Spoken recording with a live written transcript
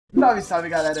Salve, salve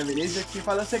galera, beleza? Aqui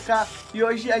fala CK e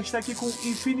hoje a gente tá aqui com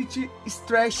Infinity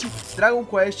Strash Dragon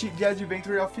Quest The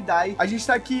Adventure of Dai. A gente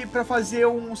tá aqui pra fazer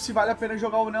um se vale a pena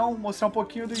jogar ou não, mostrar um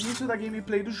pouquinho do início da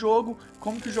gameplay do jogo,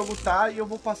 como que o jogo tá, e eu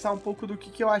vou passar um pouco do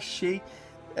que eu achei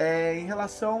em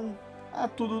relação a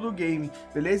tudo do game,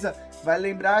 beleza? Vai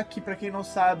lembrar que, pra quem não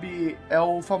sabe, é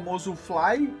o famoso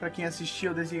Fly, pra quem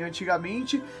assistia o desenho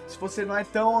antigamente. Se você não é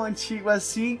tão antigo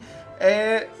assim,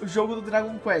 é o jogo do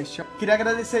Dragon Quest. Queria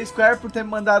agradecer a Square por ter me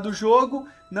mandado o jogo,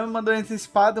 não me mandou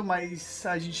antecipado, mas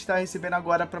a gente tá recebendo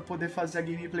agora pra poder fazer a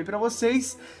gameplay pra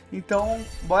vocês, então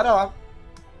bora lá.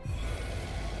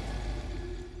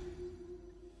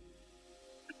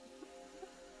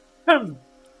 Eu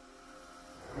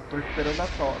tô recuperando a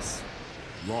tosse.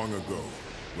 Long ago,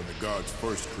 when the gods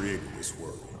first created this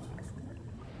world,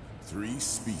 3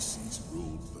 species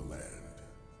ruled the land.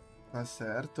 Tá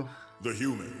certo. The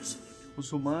humans,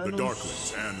 os humanos, the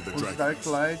darklings, and the os dragons.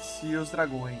 Darklights e os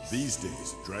dragões. These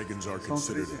days, dragons are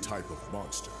considered a type of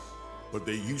monster, but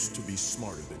they used to be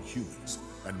smarter than humans,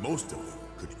 and most of them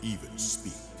could even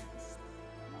speak.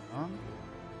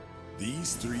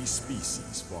 These 3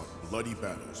 species fought bloody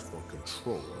battles for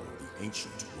control of the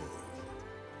ancient world.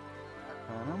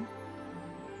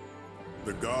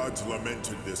 The gods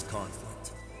lamented this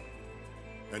conflict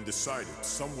and decided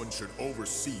someone should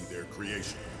oversee their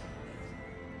creation.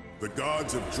 The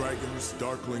gods of dragons,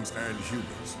 darklings, and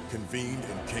humans convened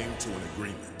and came to an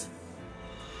agreement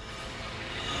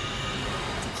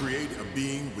to create a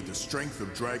being with the strength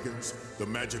of dragons, the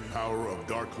magic power of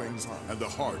darklings, and the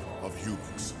heart of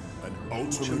humans. An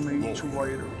ultimate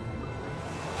warrior.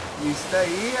 Isso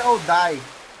daí é o Dai.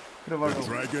 The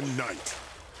Dragon Knight.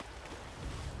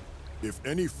 If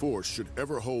any force should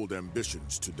ever hold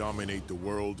ambitions to dominate the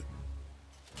world,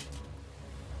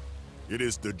 it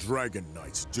is the Dragon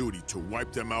Knight's duty to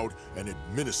wipe them out and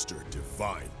administer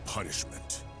divine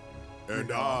punishment.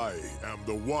 And I am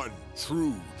the one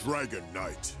true Dragon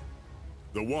Knight,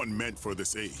 the one meant for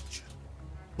this age.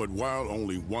 But while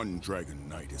only one Dragon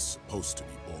Knight is supposed to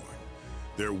be born,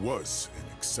 there was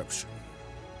an exception.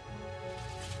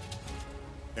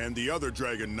 And the other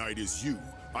Dragon Knight is you.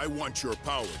 I want your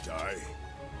power, Dai.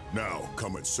 Now,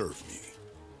 come and serve me.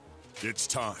 It's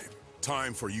time.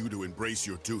 Time for you to embrace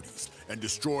your duties and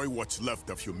destroy what's left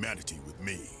of humanity with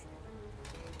me.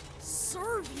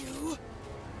 Serve you?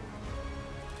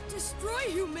 Destroy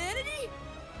humanity?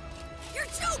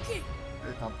 You're joking!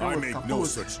 I make no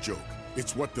such joke.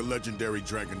 It's what the legendary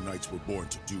Dragon Knights were born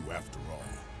to do after all.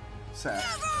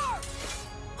 Never!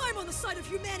 I'm on the side of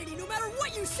humanity no matter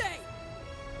what you say!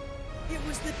 It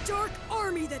was the Dark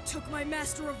Army that took my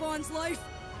Master Yvonne's life.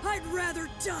 I'd rather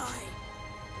die.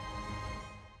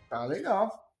 Tá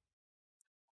legal.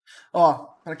 Ó,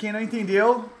 pra quem não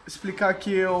entendeu, explicar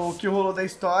aqui o que rolou da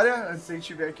história, antes da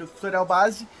gente ver aqui o tutorial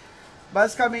base.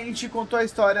 Basicamente contou a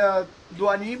história do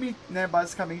anime, né?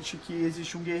 Basicamente que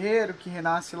existe um guerreiro que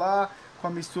renasce lá com a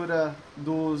mistura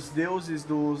dos deuses,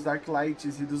 dos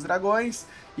Darklights e dos dragões.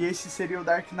 E esse seria o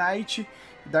Dark Knight.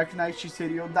 Dark Knight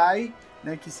seria o Dai,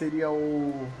 né, que seria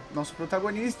o nosso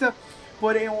protagonista.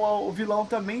 Porém, o vilão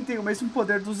também tem o mesmo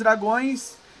poder dos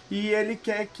dragões. E ele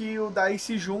quer que o Dai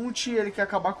se junte, ele quer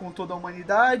acabar com toda a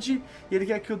humanidade. E ele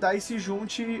quer que o Dai se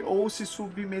junte ou se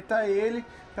submeta a ele,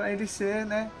 pra ele ser,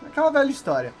 né, aquela velha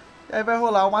história. E aí vai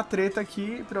rolar uma treta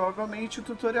aqui, provavelmente o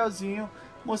tutorialzinho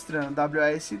mostrando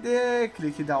WASD,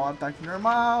 clique dar um ataque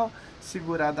normal,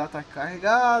 segurar dar ataque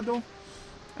carregado.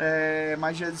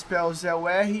 Magia de spells é o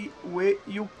R, o E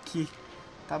e o Q.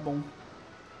 Tá bom.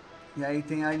 E aí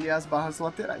tem ali as barras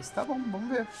laterais. Tá bom, vamos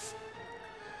ver.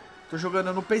 Tô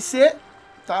jogando no PC,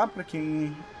 tá? Pra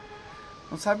quem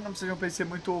não sabe, não precisa de um PC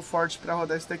muito forte pra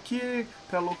rodar isso daqui.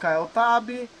 Pra alocar é o Tab.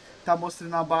 Tá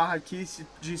mostrando a barra aqui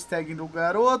de stag do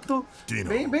garoto.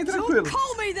 Bem tranquilo.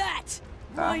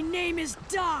 Tá. My name is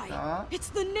Dai. Tá. It's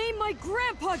the name my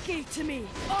grandpa gave to me.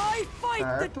 I fight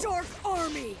the Dark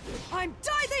Army. I'm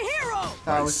Dai the hero.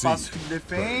 Tá, o espaço que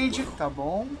defende, tá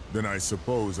bom. Then I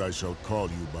suppose I shall call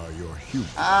you by your human.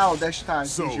 Ah, o dash tá,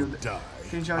 entendi. So, Dai,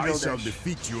 Entendi onde é I o shall dash.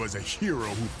 defeat you as a hero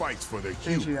who fights for the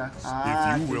Entendi. humans.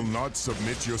 Ah, If you will not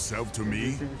submit yourself to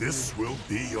me, this will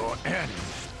be your end.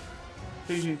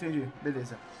 Entendi.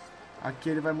 Beleza. Aqui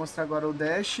ele vai mostrar agora o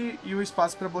dash e o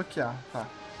espaço pra bloquear, tá.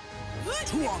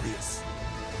 Too obvious.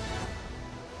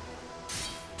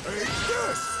 Take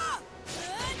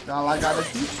this. Dá uma lagada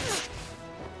aqui.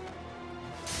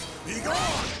 Be gone.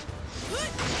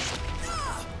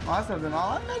 Nossa, tá dando uma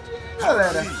lagadinha, hein,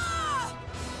 galera.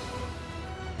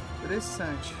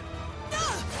 Interessante.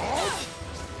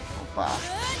 Opa.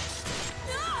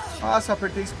 Nossa, eu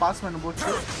apertei espaço, mas não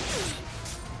bloqueei.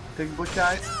 Tem que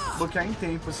bloquear desbloquear em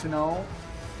tempo, senão...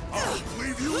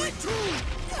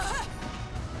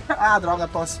 Ah, droga,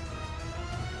 tosse.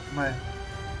 Mas...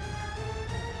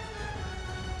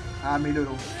 Ah,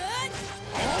 melhorou.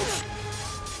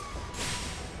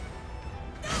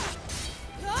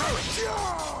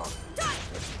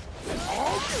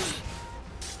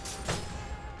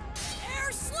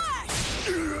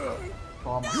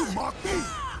 Toma.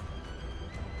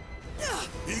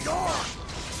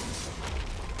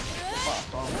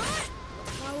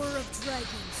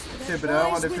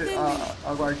 Quebramos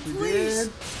a guarda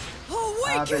dele.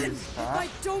 Ah, beleza, tá.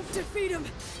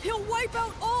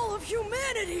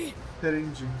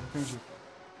 Entendi.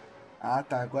 Ah,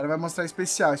 tá. Agora vai mostrar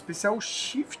especial. Especial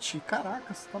Shift.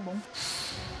 Caracas, tá bom.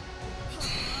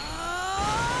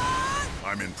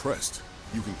 I'm impressed.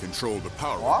 You can control the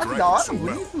power of dragons so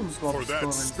well. For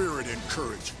that spirit and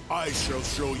courage, I shall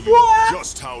show you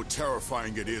just how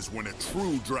terrifying it is when a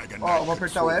true dragon knight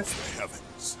controls the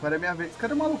heavens. Agora é minha vez.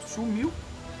 Cadê o maluco? Sumiu?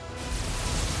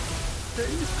 Que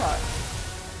isso, cara?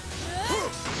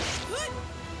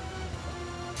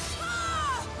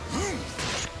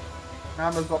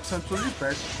 Ah, meus golpes são todos de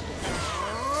perto.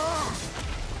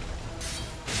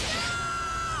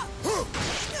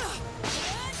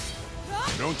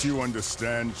 Don't you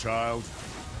understand, child?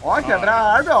 Ó, quebra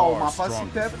a árvore, ó. O mapa se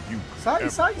quebra. Sai.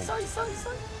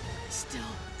 Still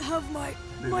have my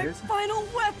final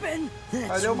weapon.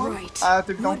 Cadê o mano? Ah, eu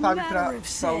tenho que dar um tab pra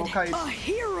colocar isso. A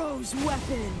hero's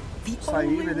weapon. The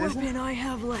only weapon I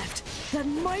have left that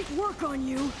might work on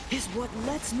you is what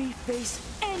lets me face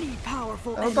any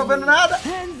powerful enemy. Eu não tô vendo nada.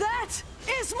 And that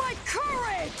is my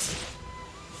courage.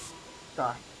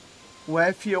 Tá. O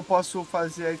F eu posso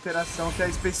fazer a interação que é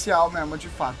especial mesmo, de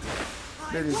fato.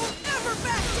 Beleza.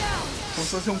 Como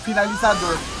se fosse um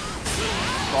finalizador.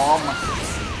 Toma.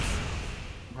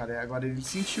 Agora ele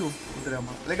sentiu o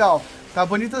drama. Legal. Tá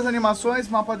bonitas as animações,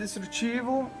 mapa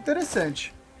destrutivo.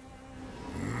 Interessante.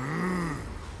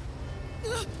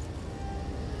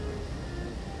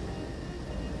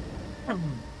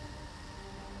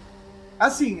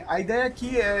 Assim, a ideia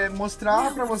aqui é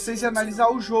mostrar pra vocês e analisar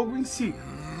o jogo em si.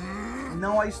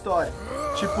 Não a história.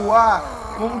 Tipo,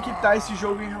 como que tá esse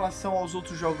jogo em relação aos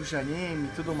outros jogos de anime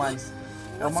e tudo mais.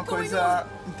 É uma coisa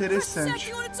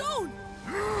interessante.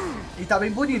 E tá bem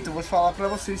bonito. Vou falar pra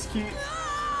vocês que,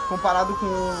 comparado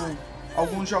com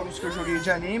alguns jogos que eu joguei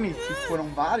de anime, que foram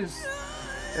vários,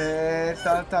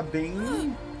 tá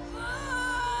bem...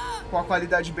 com a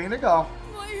qualidade bem legal.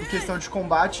 Em questão de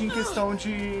combate e em questão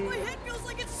de...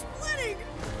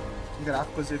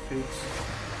 gráficos e efeitos.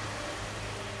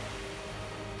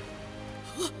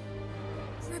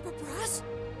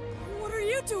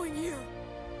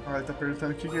 Ele tá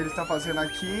perguntando o que ele tá fazendo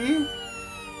aqui.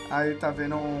 Aí ele tá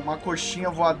vendo uma coxinha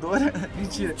voadora.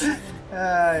 Mentira.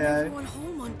 Ai.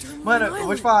 Mano, eu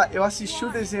vou te falar, eu assisti o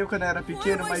desenho quando eu era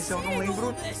pequeno, mas eu não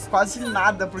lembro quase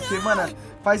nada, porque, mano,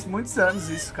 faz muitos anos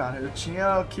isso, cara. Eu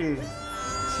tinha o quê?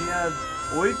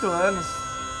 Tinha 8 anos.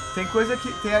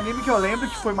 Tem anime que eu lembro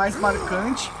que foi mais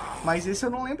marcante, mas esse eu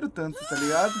não lembro tanto, tá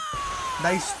ligado?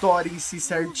 Da história em si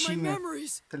certinha,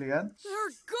 tá ligado?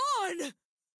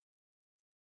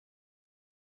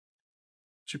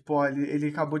 Tipo, ó, ele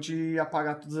acabou de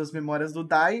apagar todas as memórias do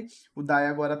Dai. O Dai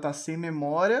agora tá sem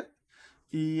memória.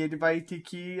 E ele vai ter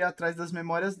que ir atrás das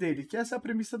memórias dele. Que essa é a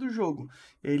premissa do jogo.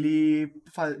 Ele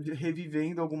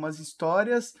revivendo algumas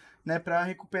histórias, né? Pra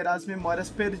recuperar as memórias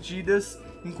perdidas.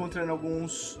 Encontrando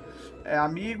alguns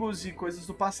amigos e coisas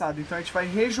do passado. Então a gente vai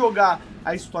rejogar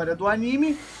a história do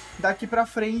anime daqui pra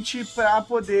frente pra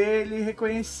poder ele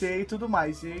reconhecer e tudo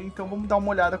mais. Então vamos dar uma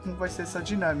olhada como vai ser essa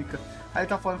dinâmica. Aí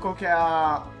tá falando qual que é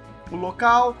o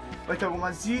local, vai ter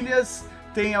algumas ilhas,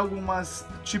 tem alguns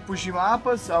tipos de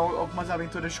mapas, algumas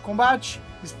aventuras de combate,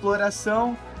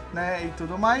 exploração, né, e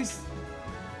tudo mais.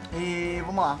 E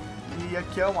vamos lá. E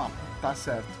aqui é o mapa, tá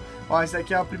certo. Ó, essa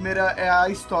aqui é a primeira, é a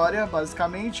história,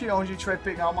 basicamente, onde a gente vai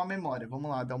pegar uma memória.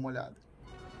 Vamos lá, dar uma olhada.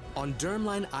 On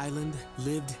Dermline Island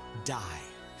lived Dai,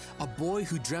 a boy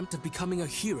who dreamt of becoming a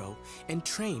hero and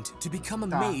trained to become a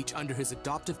mage under his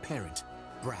adoptive parent,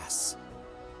 Brass.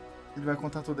 Ele vai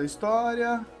contar toda a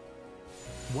história.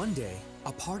 One day,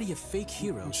 a party of fake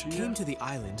heroes came to the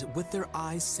island with their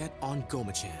eyes set on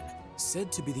Goma-chan,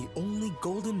 said to be the only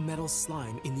golden metal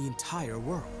slime in the entire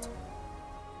world.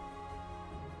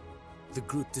 The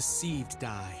group deceived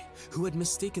Dai, who had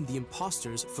mistaken the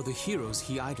imposters for the heroes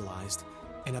he idolized,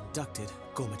 and abducted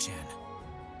Goma-chan.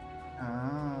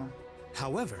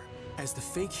 However, as the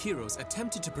fake heroes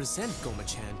attempted to present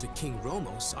Goma-chan to King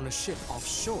Romos on a ship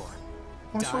offshore,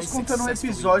 como se fosse contando um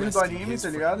episódio do anime, tá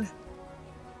ligado?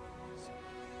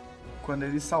 quando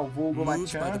ele salvou o Moved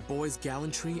by the Gomachan. boy's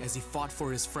gallantry as he fought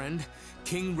for his friend,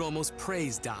 King Romos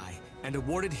praised Dai and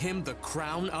awarded him the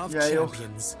crown of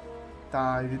champions.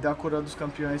 Tá, ele dá a coroa dos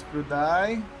campeões pro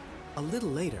Dai. A little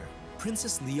later,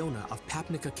 Princess Leona of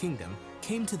Papnica Kingdom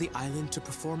came to the island to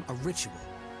perform a ritual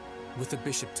with the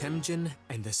Bishop Temujin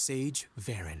and the sage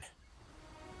Varen.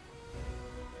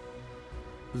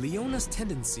 Leona's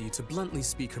tendency to bluntly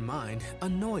speak her mind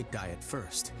annoyed Dai at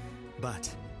first, but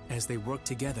as they worked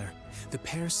together, the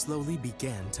pair slowly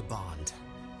began to bond.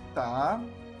 Tá.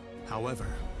 However,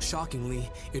 shockingly,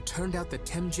 it turned out that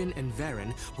Temujin and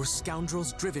Varen were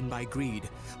scoundrels driven by greed,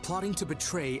 plotting to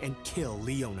betray and kill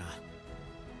Leona.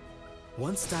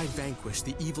 Once Dai vanquished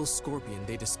the evil scorpion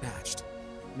they dispatched,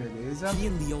 Beleza. he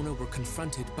and Leona were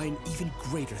confronted by an even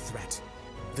greater threat,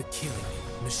 the killing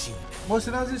machine.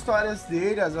 Mostrando as histórias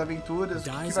dele, as aventuras, o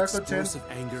que Dai's vai explosive acontecendo.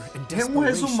 anger and Resumão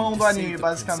desperation do to anime, save the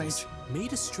basicamente. princess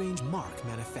made a strange mark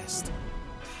manifest.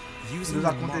 Using Dos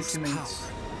the mark's acontecimentos.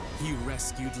 power, he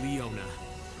rescued Leona.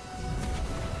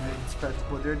 Ele desperta o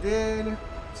poder dele,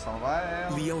 salvar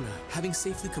ela. Leona, having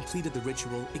safely completed the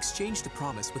ritual, exchanged a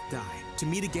promise with Dai to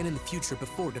meet again in the future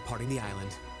before departing the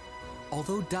island.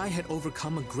 Although Dai had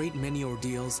overcome a great many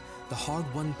ordeals, the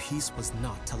hard-won peace was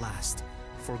not to last,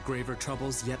 for graver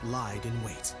troubles yet lied in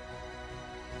wait.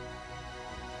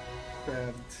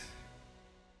 Certo.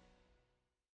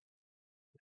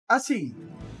 Assim,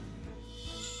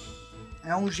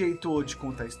 é um jeito de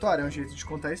contar a história, é um jeito de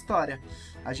contar a história.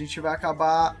 A gente vai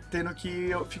acabar tendo que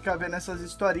ficar vendo essas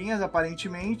historinhas,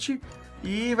 aparentemente,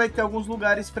 e vai ter alguns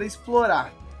lugares para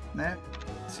explorar, né?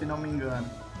 Se não me engano.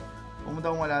 Vamos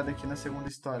dar uma olhada aqui na segunda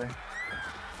história.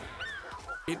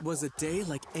 It was a day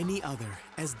like any other,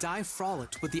 as Dai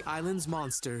frolicked with the island's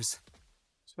monsters.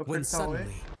 When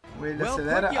suddenly, O ele Well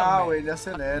acelera? put, young Ah, man. o ele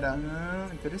acelera.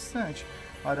 Interessante.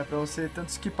 Olha, pra você tanto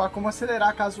esquipar como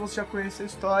acelerar, caso você já conheça a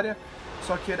história,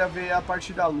 só queira ver a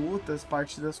parte da luta, as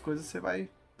partes das coisas, você vai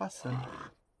passando.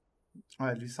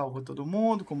 Olha, ele salvou todo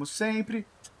mundo, como sempre.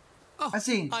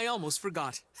 Assim, I almost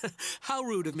forgot. How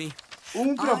rude of me.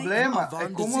 um problema é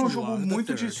como é um jogo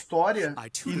muito de história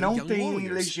e não tem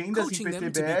legendas em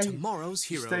PTBR,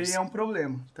 isso daí é um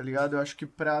problema, tá ligado? Eu acho que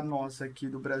pra nós aqui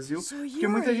do Brasil, porque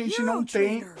muita gente não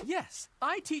tem Yes,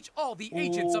 I teach all the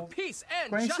agents of peace and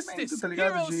conhecimento, justice. tá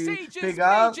ligado? Heroes, De sages,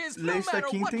 pegar, mages, ler no isso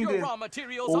aqui e matter what your entender. raw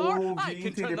materials Ou are, ouvir I e can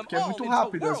entender, turn them porque é all muito into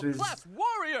rápido às vezes, world-class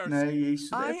warriors. né? E isso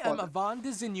daí I é am foda. Avon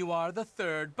de Zinnuar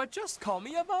III, but just call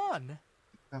me Avon.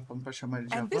 Tá falando pra chamar ele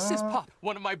de And this is Avan. Pop,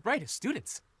 one of my brightest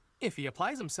students. If he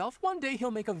applies himself, one day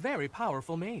he'll make a very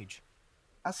powerful mage.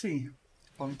 Assim,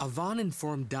 Avon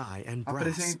informed Dai and Brass that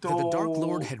apresentou the Dark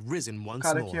Lord had risen o once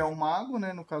cara que é more. um mago,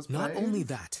 né? No caso pra Not ele. only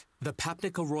that, the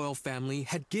Papnica royal family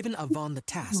had given Avon the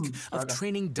task of cara.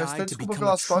 training Peço Dai até to desculpa become a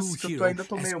pelas true tosses, que eu hero ainda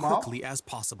tô as meio mal. quickly as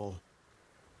possible.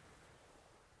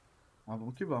 Ah,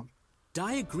 vamos que vamos.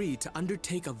 Dai agreed to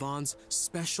undertake Avon's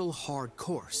special hard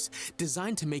course,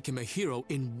 designed to make him a hero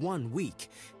in 1 week,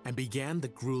 and began the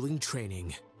grueling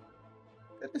training.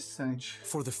 Interessante.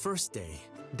 For the first day,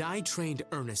 Dai trained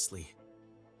earnestly,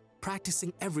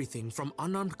 practicing everything from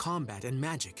unarmed combat and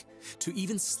magic to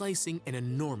even slicing an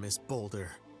enormous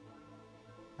boulder.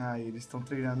 Aí eles estão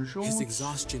treinando juntos. His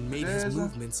exhaustion made his beleza.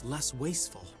 movements less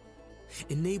wasteful,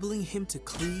 enabling him to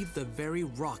cleave the very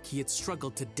rock he had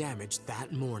struggled to damage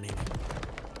that morning.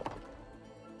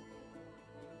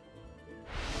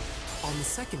 On the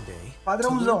second day,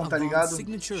 Padrãozão, to tá learn ligado? Avon's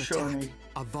signature Shonen. attack,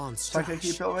 Avon's Só que aqui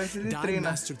Strash, pelo menos ele Dai treina.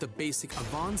 mastered the basic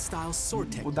Avon-style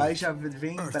sword O Dai technique, já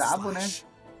vem Earth brabo, né? Slash.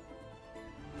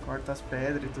 Corta as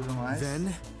pedras e tudo mais.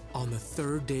 Then, on the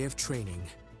third day of training,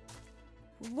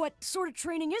 What sort of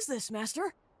training is this,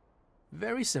 Master?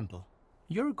 Very simple.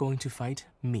 You're going to fight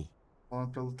me.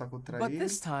 Vamos pra lutar contra But ele.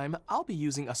 this time, I'll be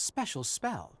using a special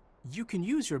spell. You can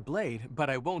use your blade, but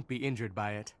I won't be injured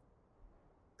by it.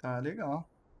 Tá legal.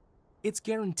 It's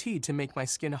guaranteed to make my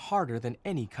skin harder than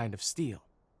any kind of steel.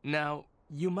 Now,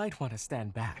 you might want to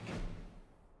stand back.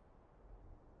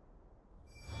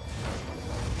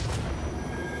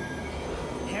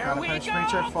 O cara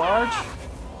aparentemente é forte.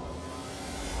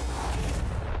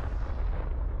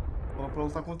 Vamos pra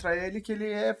lutar contra ele, que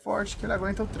ele é forte, que ele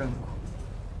aguenta o tranco.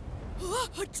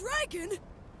 A dragon?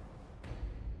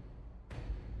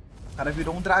 O cara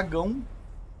virou um dragão.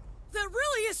 That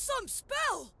really is some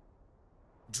spell!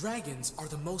 dragons are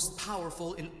the most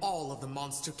powerful in all of the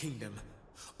Monster Kingdom.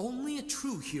 Only a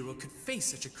true hero could face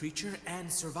such a creature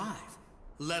and survive,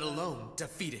 let alone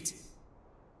defeat it.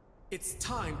 It's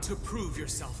time to prove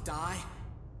yourself, Dai.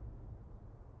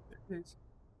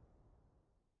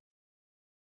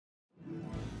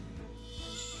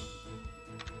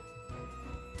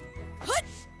 Hut!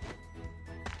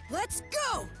 Let's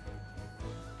go!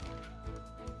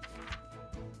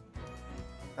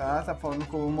 Tá falando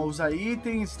como usar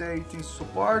itens, itens de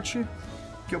suporte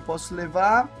que eu posso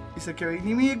levar. Isso aqui é o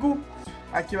inimigo.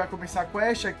 Aqui vai começar a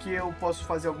quest, aqui eu posso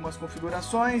fazer algumas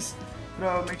configurações.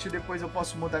 Provavelmente depois eu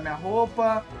posso mudar minha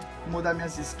roupa, mudar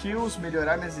minhas skills,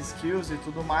 melhorar minhas skills e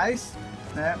tudo mais,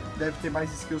 né? Deve ter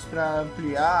mais skills para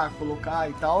ampliar, colocar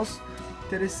e tal.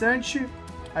 Interessante.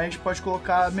 A gente pode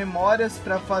colocar memórias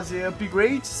para fazer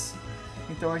upgrades.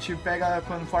 Então a gente pega,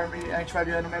 conforme a gente vai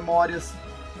ganhando memórias,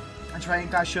 a gente vai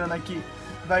encaixando aqui,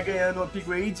 vai ganhando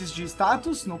upgrades de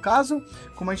status, no caso.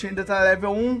 Como a gente ainda tá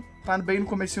level 1, tá bem no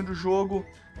comecinho do jogo,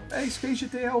 é isso que a gente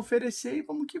tem a oferecer e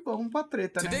vamos que vamos pra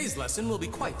treta, né? Today's lesson will be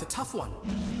quite the tough one.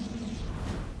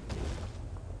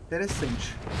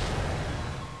 Interessante.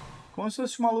 Como se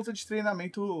fosse uma luta de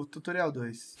treinamento tutorial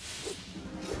 2.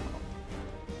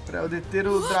 Pra eu deter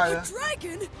o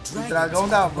dragão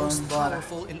da van, bora.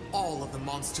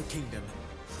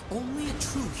 Only a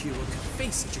true hero can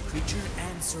face such a creature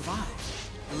and survive,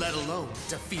 let alone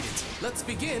defeat it. Let's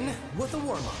begin with a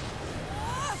warm-up.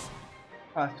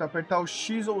 Ah, se eu apertar o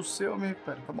X ou o C, eu me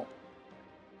recupero, tá bom.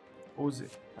 Ou Z.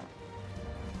 Tá.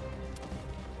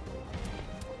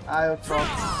 Ah, eu troco.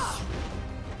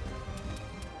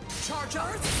 Charge up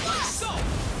like so.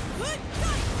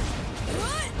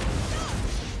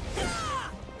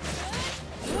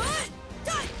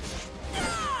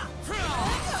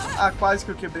 Ah, quase que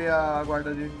eu quebrei a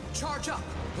guarda dele. Charge up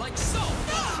like so.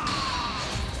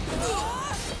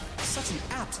 Such an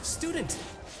apt student.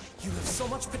 You have so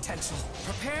much potential.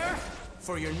 Prepare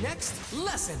for your next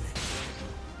lesson.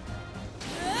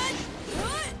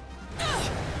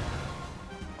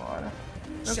 Bora.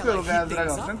 Tranquilo, ganhar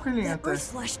dragão. Tranquilinho até.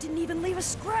 Slash didn't even leave a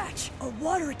scratch. A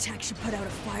water attack should put out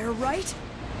a fire, right?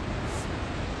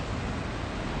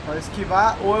 Pode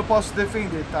esquivar ou eu posso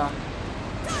defender, tá?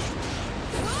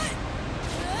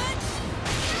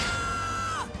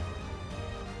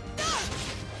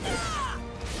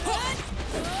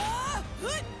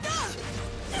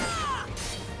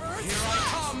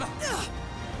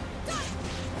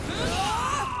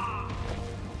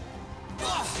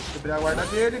 Quebrei a guarda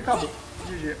dele e acabou.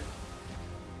 GG.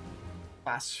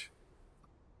 Fácil.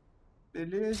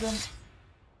 Beleza.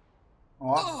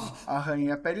 Ó,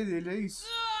 arranhei a pele dele, é isso.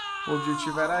 O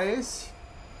objetivo era esse.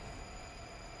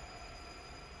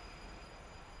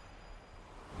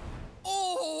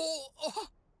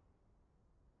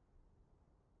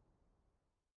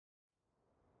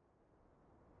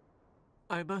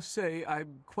 I must say,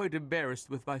 I'm quite embarrassed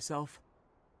with myself.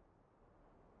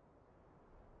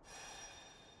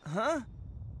 Huh?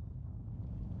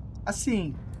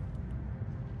 Assim.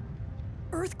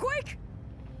 Earthquake?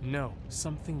 No,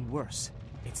 something worse.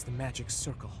 It's the magic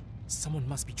circle. Someone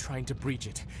must be trying to breach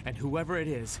it, and whoever it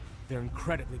is, they're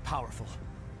incredibly powerful.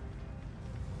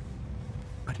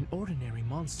 But an ordinary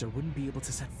monster wouldn't be able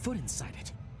to set foot inside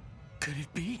it. Could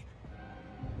it be?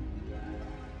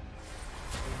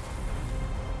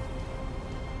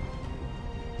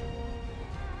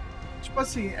 Tipo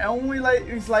assim, é um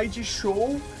slide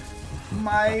show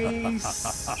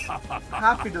mais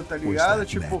rápido, tá ligado?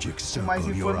 Tipo, com mais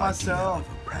informação,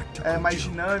 é mais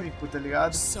dinâmico, tá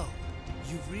ligado?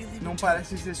 Não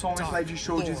parece ser só um slide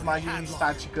show de imagens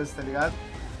estáticas, tá ligado?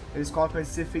 Eles colocam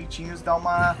esses efeitinhos, dá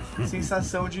uma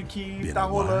sensação de que tá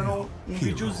rolando um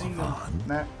videozinho,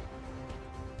 né?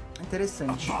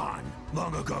 Interessante.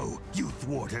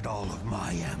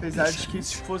 Apesar de que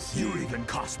se fosse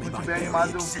muito bem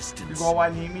animado igual o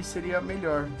anime, seria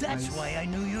melhor. That's why I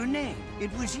knew your name.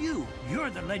 It was you.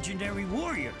 You're the legendary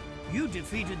warrior. You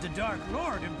defeated the Dark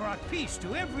Lord and brought peace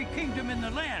to every kingdom in the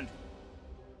land.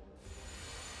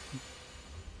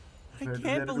 I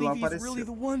can't believe he's really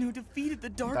the one who defeated the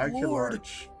Dark Lord.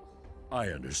 I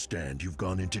understand you've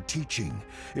gone into teaching.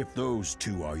 If those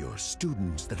two are your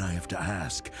students, then I have to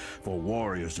ask, for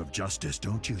warriors of justice,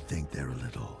 don't you think they're a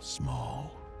little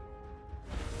small?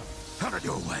 Out of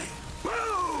your way.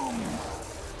 Boom!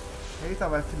 Eita,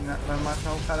 vai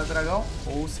matar o cara dragão?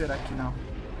 Ou será que não?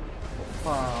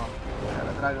 Opa, o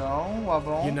cara dragão, o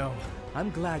Avon. You know, I'm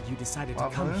glad you decided to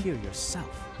come here yourself.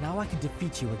 Now I can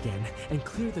defeat you again and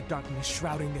clear the darkness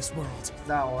shrouding this world.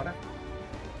 Da hora.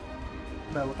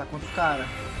 Vai lutar contra o cara.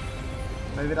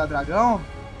 Vai virar dragão?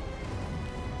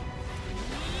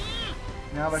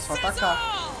 Não, vai só atacar.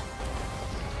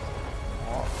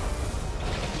 Ó.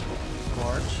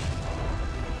 Forte.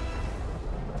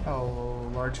 Ó,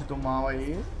 o Lorde do Mal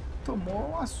aí tomou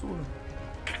uma surra.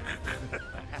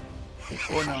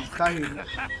 Ou não, tá rindo.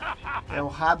 É o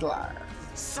Hadlar.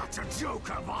 Such a joke,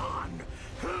 Avon!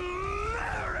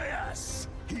 Hilarious!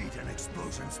 Heat and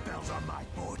explosion spells are my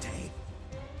forte.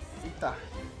 Eita.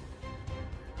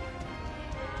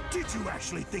 Did you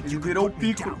actually think Ele you could virou put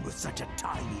me pico. down with such a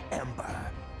tiny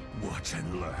ember? Watch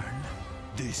and learn.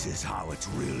 This is how it's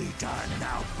really done.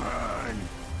 Now burn!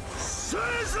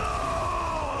 Sizzle!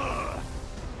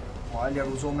 Olha,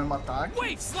 usou o mesmo ataque.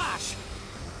 Wave slash!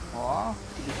 Ó,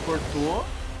 ele cortou.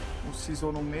 O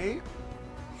sizzle no meio.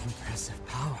 Impressive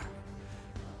power.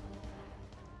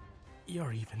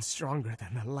 You're even stronger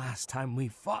than the last time we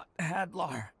fought,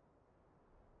 Hadlar.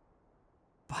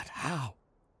 But how?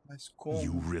 Mas como?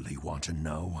 You really want to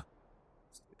know?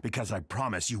 Because I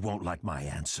promise you won't like my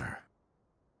answer.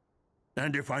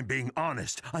 And if I'm being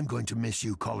honest, I'm going to miss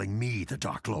you calling me the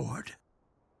Dark Lord.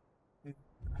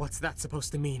 What's that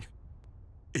supposed to mean?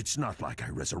 It's not like I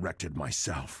resurrected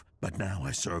myself, but now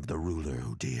I serve the ruler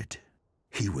who did.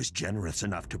 He was generous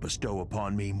enough to bestow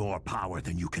upon me more power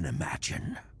than you can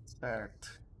imagine. Certo.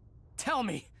 Tell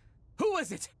me, who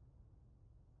is it?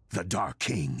 The Dark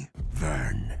King,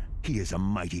 Vern. He is a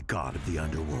mighty god of the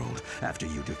underworld. After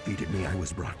you defeated me, I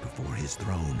was brought before his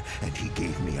throne, and he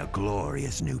gave me a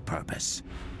glorious new purpose.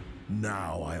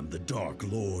 Now I am the Dark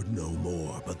Lord no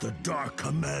more, but the Dark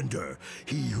Commander,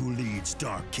 he who leads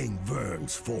Dark King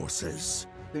Vern's forces.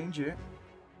 Entendi.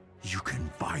 You can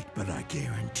fight, but I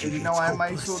guarantee Ele it's não é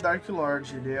mais hopeless. o Dark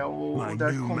Lord, ele é o My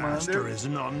Dark new master Commander. is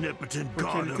an omnipotent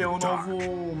Porque god ele of tem um dark.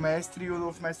 novo mestre e o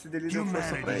novo mestre dele deu força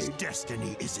pra Humanity's ele.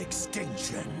 destiny is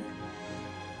extinction.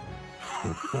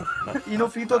 E no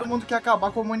fim todo mundo quer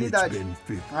acabar com a It's humanidade.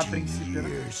 been A 15 princípio, né?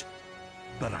 years,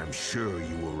 but I'm sure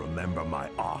you will remember my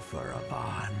offer,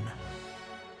 Avan.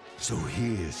 So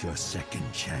here's your second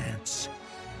chance.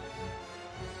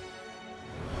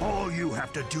 All you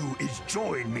have to do is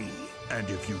join me. And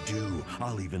if you do,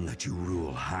 I'll even let you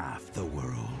rule half the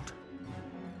world.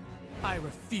 I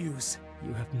refuse.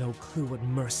 You have no clue what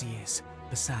mercy is.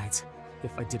 Besides,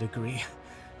 if I did agree,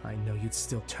 I know you'd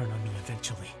still turn on me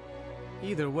eventually.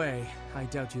 Either way, I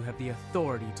doubt you have the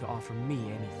authority to offer me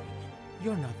anything.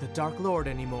 You're not the Dark Lord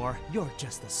anymore. You're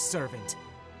just a servant.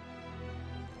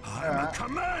 I'm a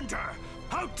commander!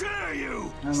 How dare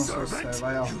you, Eu não sou servant! servo,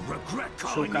 aí, ó. You regret Deixou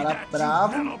o calling me cara that,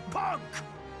 bravo. you little punk!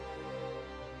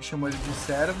 Chamou ele de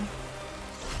servo.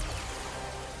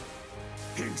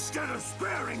 Instead of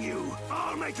sparing you,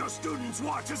 I'll make your students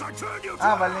watch as I turn you to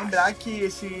Ah, vale ash. lembrar que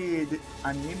esse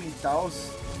anime e tal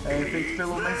é feito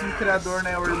pelo mesmo criador,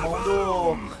 né? O irmão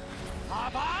do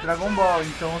Dragon Ball.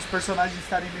 Então os personagens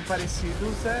estarem bem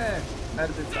parecidos é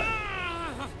mero detalhe.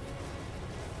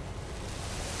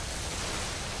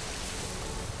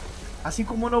 Assim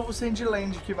como o novo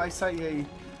Sandland que vai sair aí.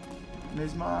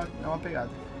 Mesma é uma pegada.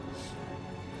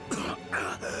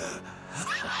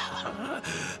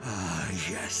 Ah,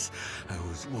 yes. I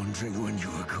was wondering when you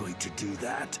were going to do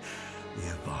that. The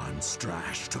Yvonne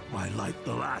Strash took my life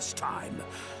the last time.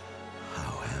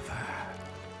 However,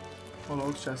 O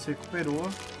louco já se recuperou.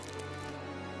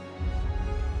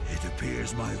 it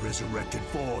appears my resurrected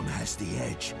form has the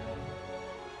edge.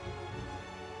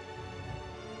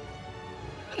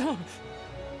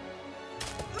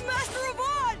 Master of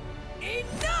On!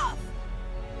 Enough!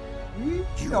 Ih,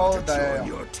 You ó, want to daí, join ó.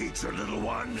 your teacher, little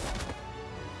one?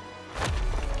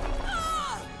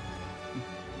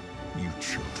 You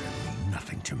children mean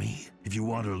nothing to me. If you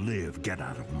want to live, get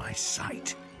out of my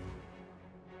sight.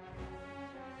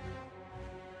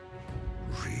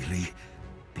 Really?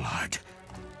 Blood?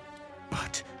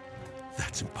 But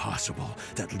that's impossible.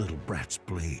 That little brat's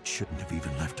blade shouldn't have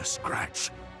even left a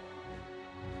scratch.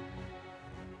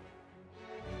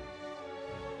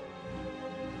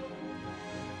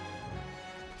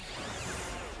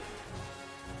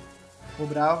 Ficou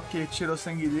bravo porque tirou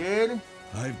sangue dele.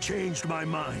 I've changed my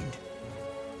mind.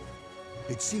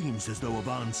 It seems as though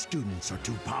Yvonne's students are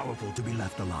too powerful to be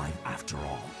left alive after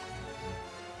all.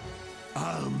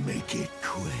 I'll make it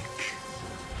quick.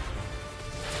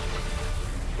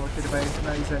 Falou que ele vai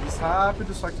finalizar eles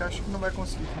rápido, só que acho que não vai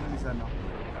conseguir finalizar não.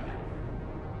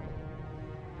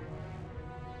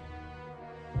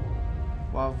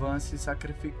 O Avan se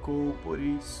sacrificou por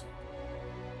isso.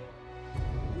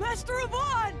 Master of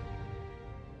On!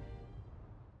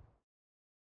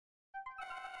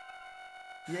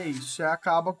 E é isso, já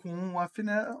acaba com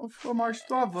a morte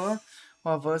do Avan. O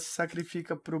Avan se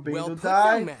sacrifica pro bem Well do put,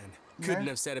 Dai. young man. Couldn't Né?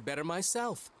 have said it better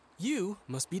myself. You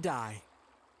must be Dai.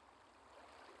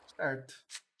 Certo.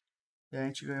 E a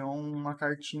gente ganhou uma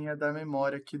cartinha da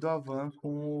memória aqui do Avan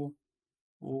com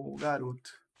o garoto.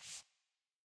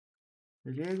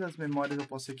 Beleza, as memórias eu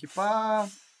posso equipar.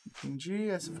 Entendi,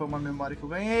 essa foi uma memória que eu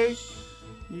ganhei.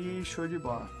 E show de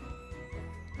bola.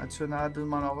 Adicionado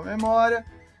uma nova memória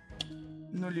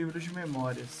no livro de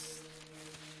memórias.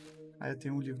 Aí eu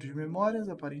tenho um livro de memórias,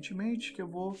 aparentemente, que eu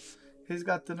vou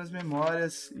resgatando as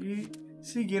memórias e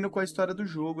seguindo com a história do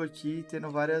jogo aqui, tendo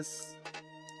várias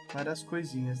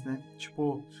coisinhas, né?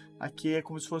 Tipo, aqui é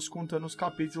como se fosse contando os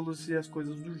capítulos e as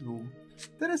coisas do jogo.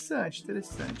 Interessante,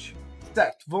 interessante.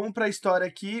 Certo, vamos pra história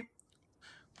aqui.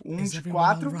 1 de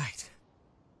 4.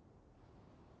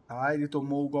 Ah, ele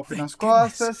tomou o golpe nas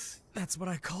costas. That's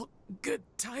what I call good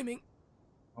timing.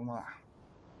 Vamos lá.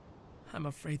 I'm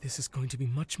afraid this is going to be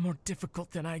much more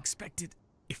difficult than I expected.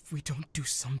 If we don't do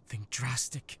something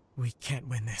drastic, we can't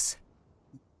win this.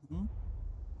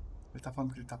 Ele tá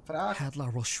falando que ele tá fraco.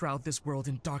 Hadlar will shroud this world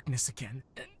in darkness again.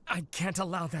 I can't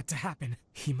allow that to happen.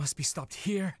 He must be stopped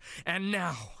here and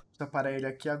now. Precisa parar ele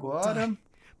aqui agora.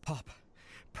 Pop,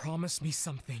 promise me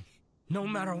something. No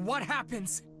matter what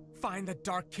happens, find the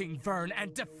Dark King Vern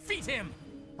and defeat him.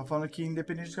 Tá falando que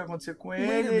independente do que acontecer com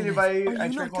ele, a gente vai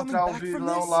encontrar o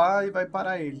vilão lá e vai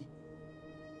parar ele.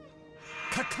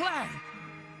 Kaklang!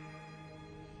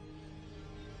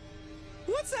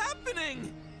 What's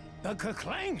happening? The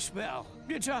Kaklang spell.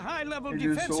 It's a high-level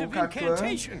defensive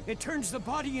incantation. It turns the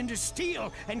body into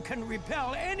steel and can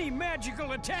repel any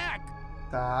magical attack.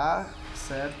 Tá,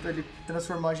 certo. Ele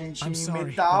transformou a gente em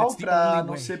metal pra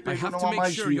não ser pego numa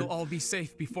magia.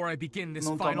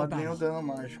 Não toma nenhum dano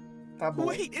mágico. Tá bom.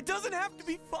 Wait, it doesn't have to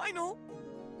be final.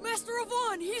 Master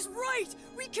Avon, he's right!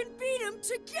 We can beat him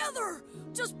together!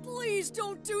 Just please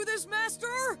don't do this,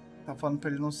 Master! Tá falando pra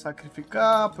ele não se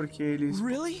sacrificar, porque eles...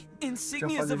 Really?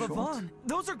 Insignias of Avon?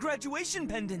 Those are graduation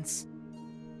pendants.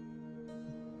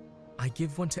 I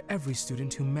give one to every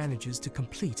student who manages to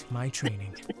complete my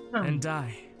training. And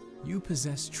Dai, you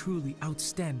possess truly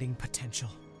outstanding potential.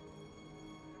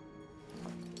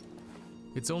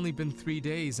 It's only been 3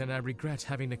 days and I regret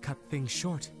having to cut things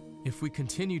short. If we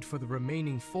continued for the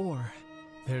remaining 4,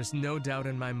 there's no doubt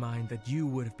in my mind that you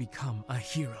would have become a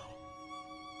hero.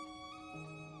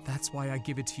 That's why I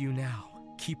give it to you now.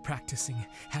 Keep practicing,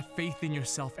 have faith in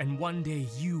yourself, and one day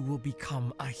you will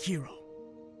become a hero.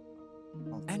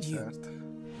 And you.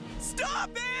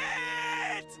 Stop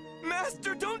it!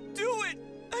 Master, don't do it!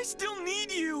 I still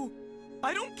need you!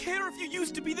 I don't care if you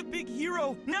used to be the big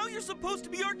hero. Now you're supposed to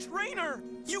be our trainer.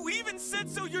 You even said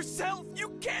so yourself. You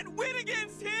can't win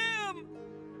against him.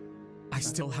 I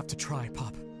still have to try,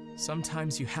 Pop.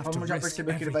 Sometimes you have to Vamos já risk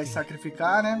perceber que ele vai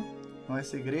sacrificar, né? Não é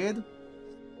segredo.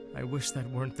 I wish that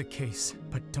weren't the case,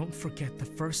 but don't forget the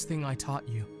first thing I taught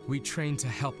you. We train to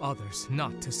help others,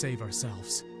 not to save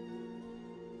ourselves.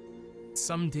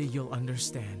 Someday you'll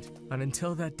understand, and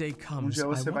until that day comes, I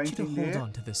want you to hold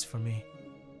on to this for me.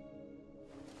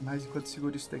 Mas enquanto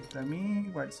segura isso daqui pra mim,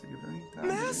 guarda isso aqui pra mim, tá?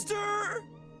 Master!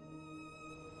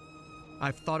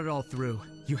 I've thought it all through.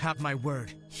 You have my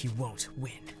word. He won't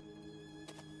win.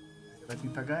 Ele vai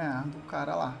tentar ganhar do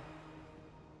cara lá.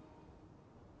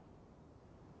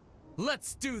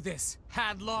 Let's do this,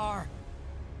 Hadlar!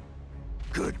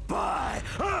 Goodbye,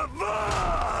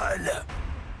 Avon!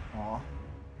 Ó.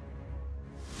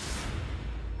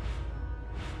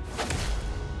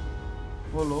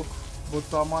 Ô, louco.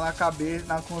 Botou a mão na cabeça,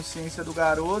 na consciência do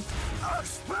garoto. A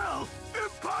spell!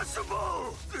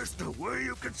 Impossible! There's no way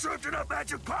you can search enough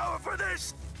magic power for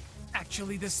this!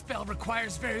 Actually, this spell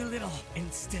requires very little.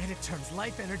 Instead, it turns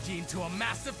life energy into a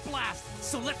massive blast.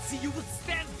 So let's see you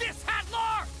withstand this,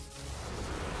 Hadlar!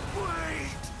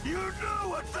 Wait! You know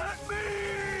what that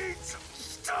means!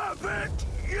 Stop it!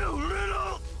 You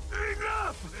little...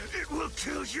 Enough! It will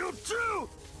kill you too!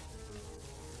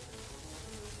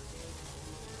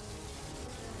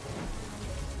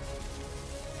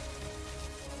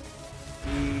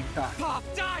 Eita. Pop,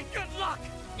 Dai, good luck!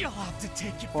 You'll have to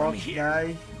take it Pop, from here.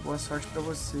 Dai, boa sorte pra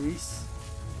vocês.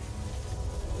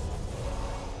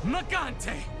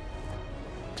 Magante!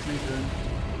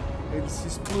 Ele se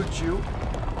explodiu.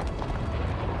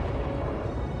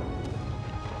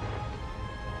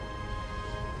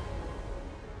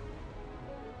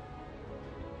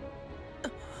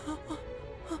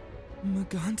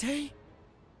 Magante?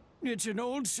 It's an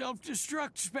old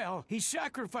self-destruct spell. He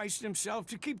sacrificed himself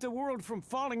to keep the world from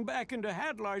falling back into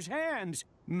Hadlar's hands.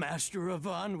 Master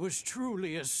Avon was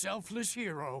truly a selfless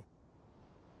hero.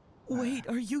 Wait,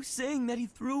 are you saying that he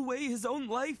threw away his own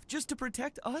life just to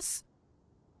protect us?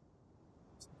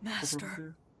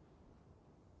 Master.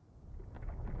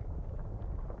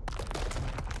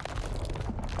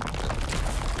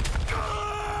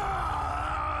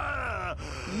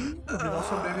 O vilão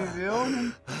sobreviveu,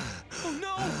 né? Oh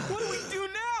no! What do we do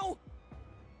now?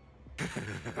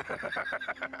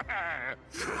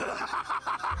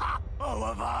 Oh,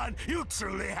 Avon, you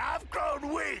truly have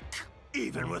grown weak!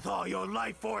 Even with all your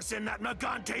life force in that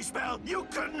Magante spell, you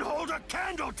couldn't hold a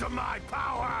candle to my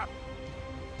power!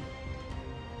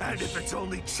 And if it's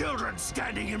only children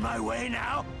standing in my way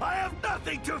now, I have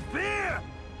nothing to fear!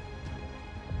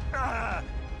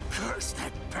 Curse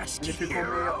that pesky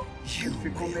hero! You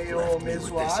may have left me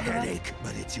with this headache,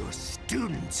 but it's your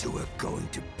students who are going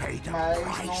to pay the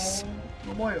price.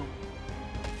 Não morreu.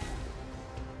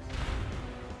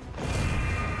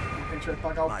 A gente vai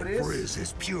pagar o preço. My frizz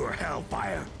is pure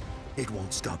hellfire. It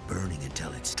won't stop burning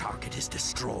until its target is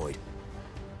destroyed.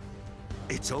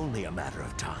 It's only a matter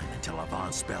of time until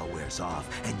Avon's spell wears off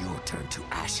and you'll turn to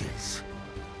ashes.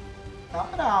 Tá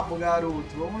brabo, garoto.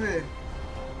 Vamos ver.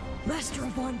 Master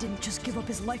Avon didn't just give up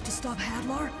his life to stop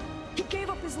Hadlar. He gave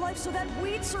up his life so that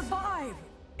we'd survive.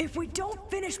 If we don't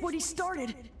finish what he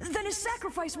started, then his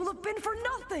sacrifice will have been for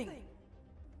nothing.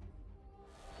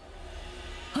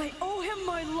 I owe him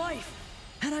my life,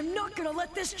 and I'm not gonna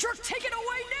let this jerk take it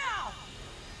away now!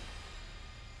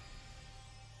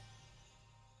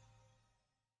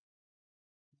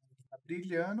 Tá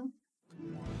brilhando.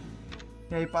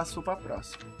 E aí passou pra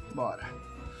próxima. Bora.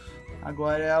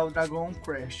 Agora é o Dragon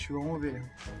Crash. Vamos ver.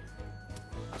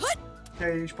 Que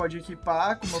aí a gente pode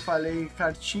equipar, como eu falei,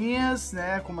 cartinhas,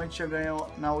 né? Como a gente já ganhou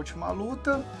na última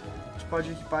luta. A gente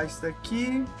pode equipar isso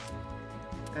daqui.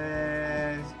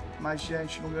 Magia a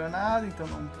gente não ganhou nada, então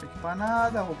não tem que equipar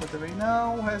nada. A roupa também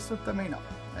não, o resto também não.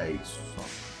 É isso só.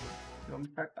 Vamos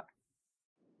cartar.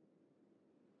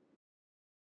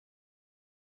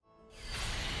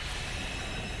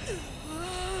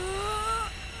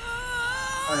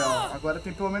 Olha, ó, agora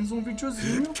tem pelo menos um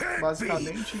videozinho,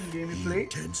 basicamente, em gameplay.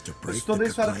 Se toda a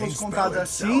história fosse contada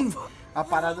assim, a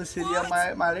parada seria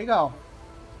mais legal.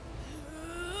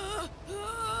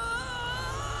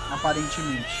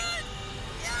 Aparentemente.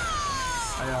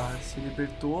 Aí, ó, se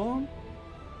libertou.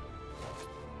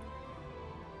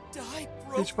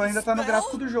 E, tipo, ainda tá no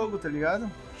gráfico do jogo, tá ligado?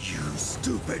 You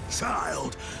stupid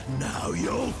child! Now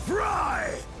you'll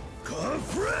fry! Come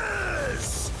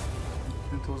freeze!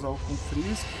 Tentou usar o com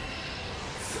frisco.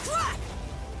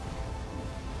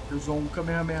 Usou um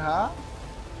Kamehameha.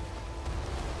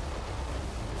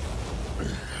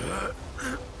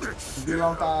 O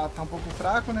vilão tá um pouco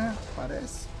fraco, né?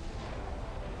 Parece.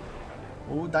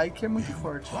 O Dai que é muito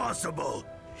forte. Impossible!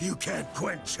 You can't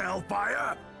quench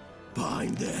hellfire?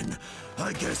 Fine then.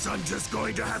 I guess I'm just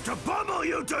going to have to pummel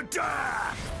you to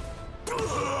death!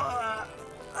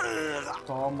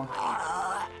 Toma.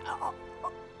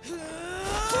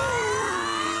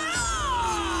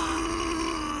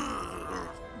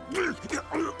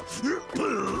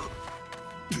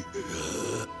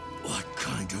 What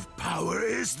kind of power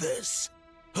is this?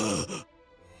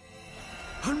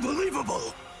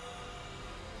 Unbelievable!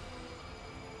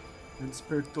 Ele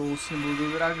despertou o símbolo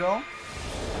do dragão.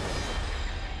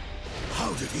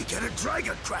 How did he get a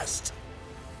dragon crest?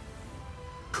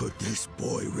 Could this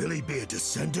boy really be a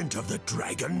descendant of the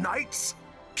Dragon Knights?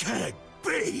 Can't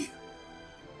be!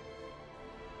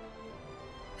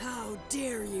 How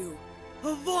dare you!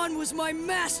 Avon was my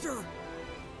master!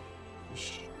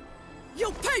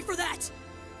 You'll pay for that!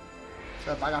 Você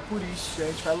vai pagar por isso. A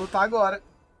gente vai lutar agora.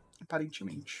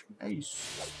 Aparentemente. É isso.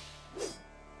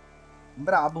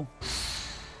 Brabo.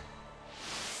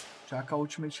 Já com a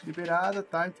ultimate liberada,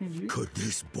 tá? Entendi. Could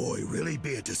this boy really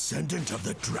be a descendant of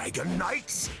the Dragon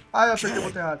Knights? Ah, eu apertei o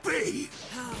botão errado.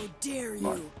 How dare you!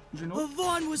 Bora, de novo.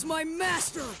 Avon was my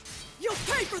master! You'll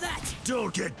pay for that!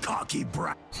 Don't get cocky,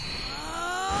 brat!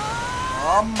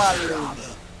 Toma, Leo!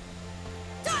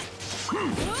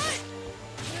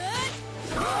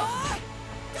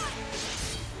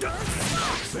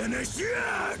 Finish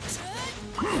yet!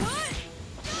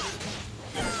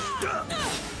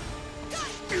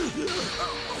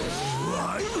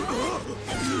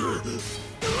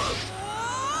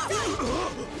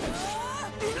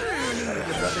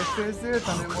 Pra defesa,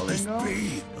 tá meio molengão.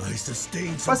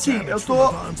 Tipo assim, eu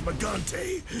tô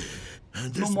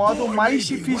no modo mais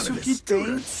difícil que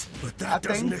tem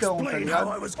até então, tá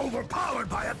ligado?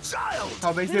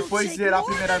 Talvez depois de zerar a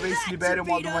primeira vez se libere o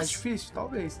modo mais difícil,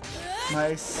 talvez.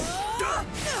 Mas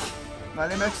vai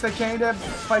lembrar que isso aqui ainda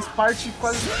faz parte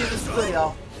quase do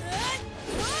tutorial.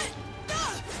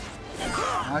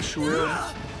 Acho eu.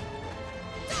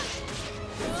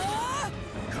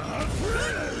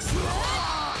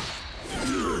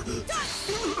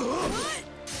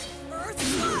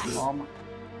 Toma.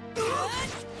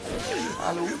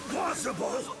 Alô.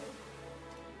 Impossible!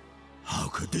 How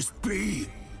could this be?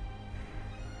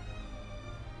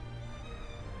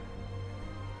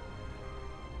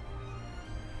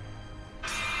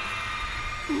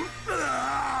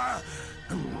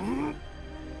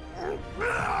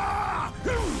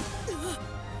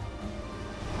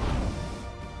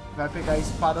 Vai pegar a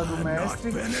espada do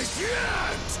mestre.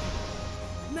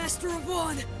 Master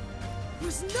Avon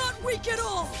was not weak at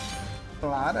all.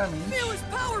 Claramente. Feel his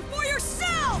power for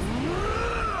yourself.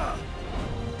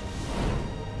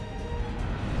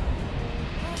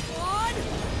 Avon.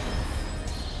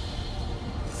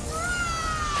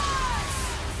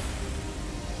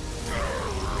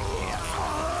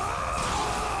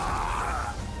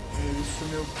 Isso,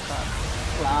 meu cara.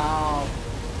 Clau.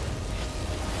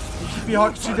 Equipe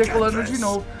Rocket decolando de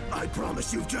novo. I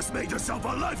promise you've just made yourself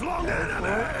a lifelong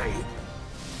enemy.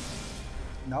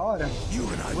 Da hora.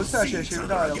 Você achei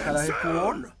da hora. O cara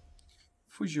recuou.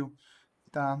 Fugiu.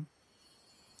 Tá.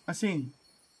 Assim.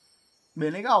 Bem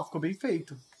legal. Ficou bem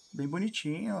feito. Bem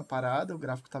bonitinho a parada. O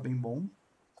gráfico tá bem bom.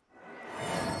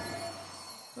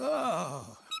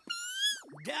 Oh.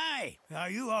 Dai,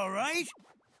 are you alright?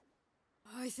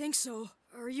 I think so.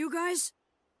 Are you guys?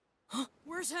 Huh?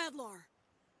 Where's Hadlar?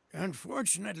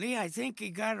 Unfortunately, I think he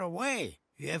got away.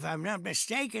 If I'm not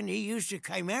mistaken, he used a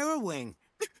chimera wing.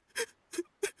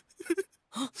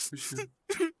 Puxa.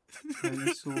 É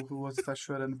isso, o outro tá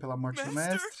chorando pela morte do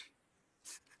mestre.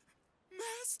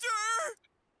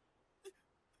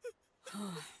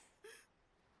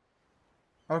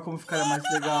 Olha como ficaria mais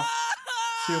legal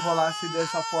se rolasse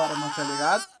dessa forma, tá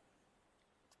ligado?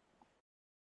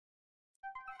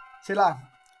 Sei lá.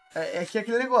 É que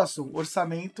aquele negócio,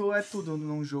 orçamento é tudo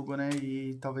num jogo, né?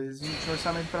 E talvez não tinha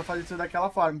orçamento pra fazer tudo daquela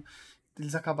forma.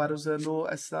 Eles acabaram usando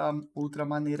essa outra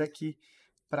maneira aqui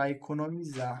pra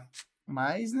economizar.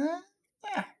 Mas, né?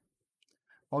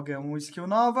 Ó, ganhamos uma skill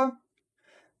nova.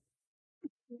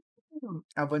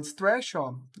 Avante Strash,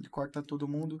 ó. Ele corta todo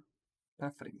mundo pra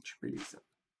frente. Beleza.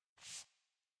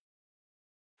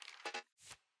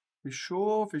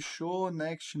 Fechou, fechou.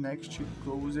 Next,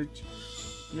 closed.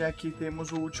 E aqui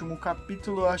temos o último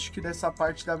capítulo, acho que dessa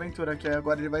parte da aventura, que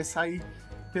agora ele vai sair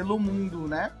pelo mundo,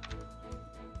 né?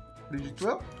 Acredito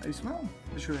eu? É isso mesmo?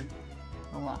 Deixa eu ver.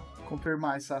 Vamos lá,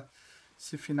 confirmar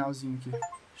esse finalzinho aqui.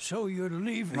 So you're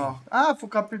leaving. Ó. Ah, foi o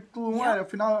capítulo 1, era o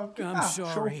final. Ah, show.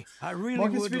 Bom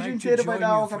que esse vídeo inteiro vai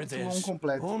dar o capítulo 1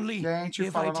 completo. E aí a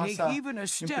gente fala a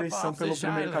nossa impressão pelo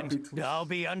primeiro capítulo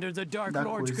da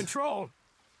coisa.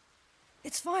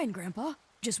 It's fine, Grandpa.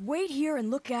 Just wait here and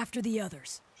look after the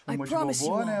others. I Chamou de promise you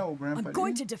vovô, né, all, o Grandpa I'm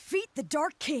going ali. to defeat the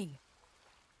Dark King.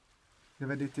 Ele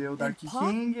vai deter o Dark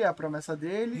King, é a promessa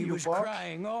dele, He e o was Pop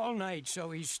crying all night,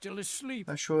 so he's still asleep.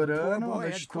 tá Poor chorando a boy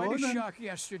noite had quite a toda. shock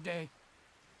yesterday.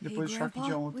 Depois Hey, do choque de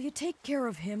Grandpa, ontem. will you take care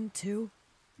of him too?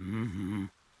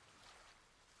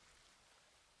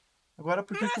 Agora,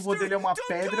 por que o vô dele é uma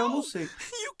pedra, eu não sei.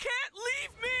 You can't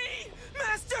leave me!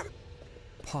 Master!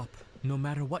 Pop, no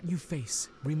matter what you face,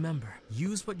 remember,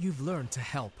 use what you've learned to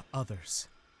help others.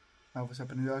 Ah, você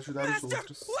aprendeu a ajudar os Master!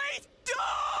 outros. Wait!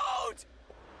 Don't!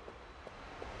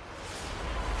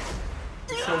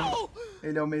 No!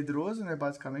 Ele é o medroso, né?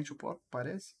 Basicamente, o Pop,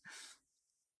 parece.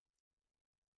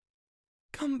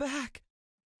 Come back!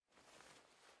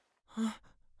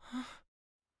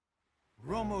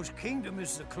 Romo's kingdom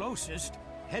is the closest.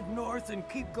 Head north and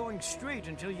keep going straight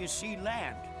until you see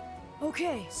land.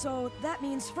 Okay, so that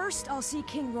means first I'll see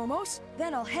King Romos,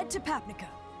 then I'll head to Papnica.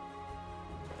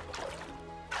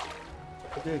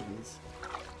 Beleza.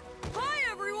 Bye,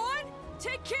 everyone!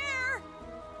 Take care!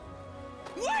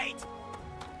 Wait!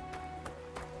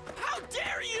 How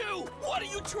dare you! What are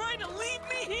you trying to leave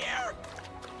me here?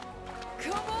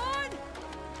 Come on!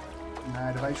 Ah,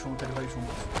 ele vai junto, ele vai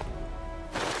junto.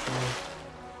 Show.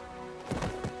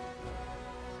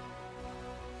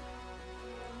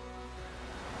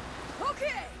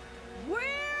 Okay, we're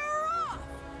off!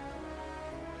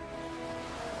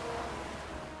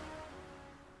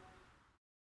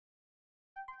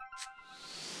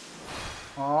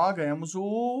 Ó, ganhamos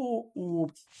o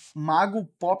Mago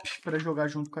Pop pra jogar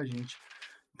junto com a gente.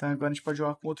 Então agora a gente pode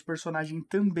jogar com outro personagem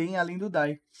também, além do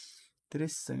Dai.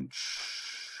 Interessante.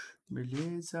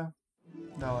 Beleza.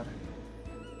 Da hora.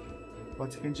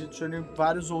 Pode ser que a gente adicione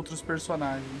vários outros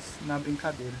personagens na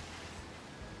brincadeira.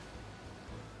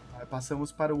 Aí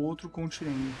passamos para o outro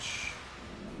continente.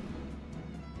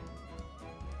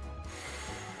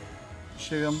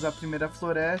 Chegamos à primeira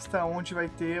floresta, onde vai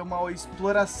ter uma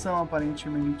exploração,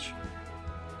 aparentemente.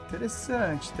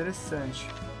 Interessante, interessante.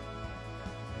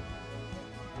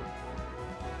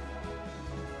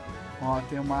 Ó,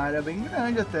 tem uma área bem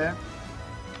grande até.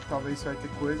 Talvez vai ter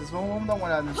coisas. Vamos dar uma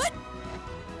olhada.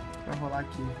 Vai rolar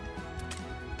aqui.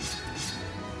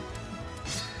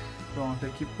 Pronto,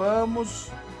 equipamos.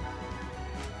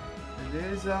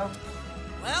 Beleza.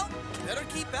 Well, better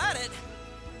keep at it.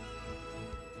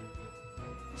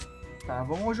 Tá,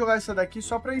 vamos jogar essa daqui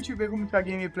só pra gente ver como tá a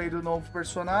gameplay do novo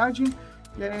personagem.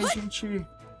 E aí a gente... ver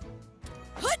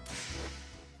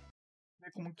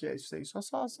como que é isso aí? Só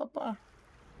pra...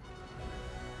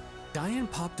 Dai and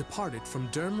Pop departed from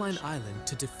Dermline Island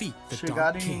to defeat the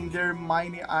Dark Chegaram em King.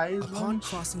 Dermline Island. Upon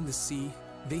crossing the sea,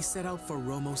 they set out for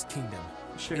Romo's kingdom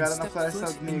and Chegaram na stepped Floresta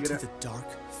foot Negra. into the dark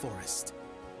forest.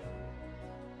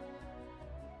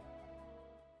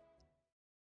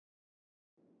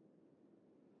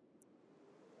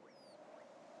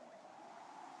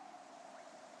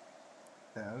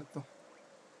 Certo.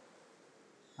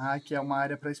 Ah, aqui é uma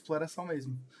área para exploração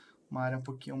mesmo. Uma área um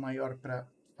pouquinho maior para,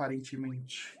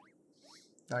 aparentemente.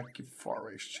 Dark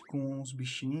Forest. Com uns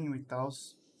bichinhos e tal.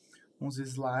 Uns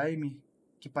slime.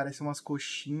 Que parecem umas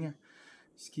coxinhas.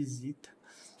 Esquisita.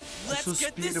 Um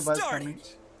suspiro,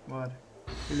 basicamente. Bora.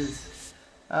 Beleza.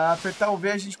 Apertar o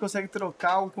V, a gente consegue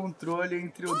trocar o controle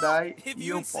entre o Dai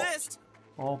e o Pop.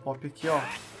 Ó, o Pop aqui, ó.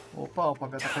 Opa, o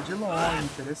Pop ataca de longe.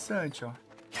 Interessante, ó.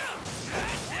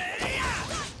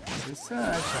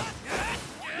 Interessante, ó.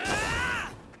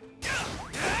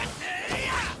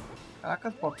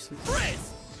 Caraca, Pop.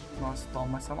 Nossa,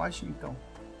 toma essa magia, então.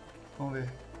 Vamos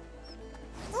ver.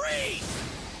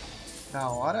 Da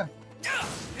hora.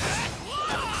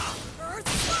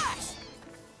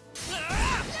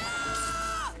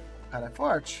 O cara é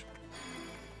forte.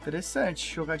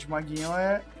 Interessante. Jogar de maguinho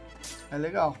é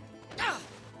legal.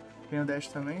 Tem o dash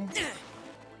também.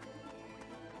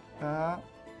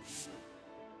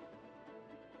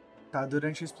 Tá,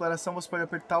 durante a exploração você pode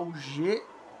apertar o G.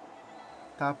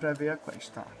 Tá, pra ver a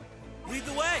quest, tá.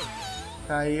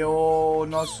 Tá aí o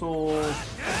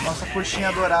nossa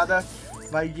coxinha dourada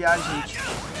vai guiar a gente.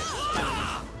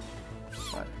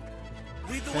 Olha.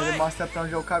 Ele mostra pra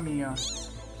onde é o caminho, ó.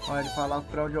 Olha, ele fala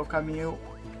pra onde é o caminho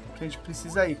que a gente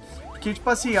precisa ir. Porque, tipo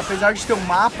assim, apesar de ter um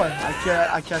mapa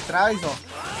aqui atrás, ó,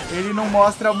 ele não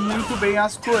mostra muito bem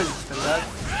as coisas, tá ligado?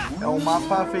 É um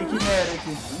mapa fake nerd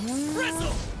aqui.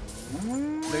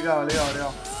 Legal, legal,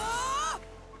 legal.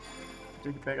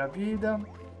 Tem que pegar a vida.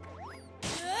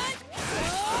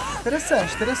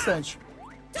 Interessante, interessante.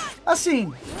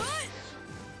 Assim,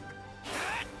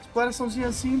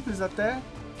 exploraçãozinha simples até.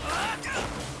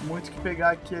 Muito que pegar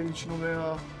aqui, a gente não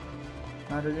ganhou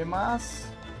nada demais.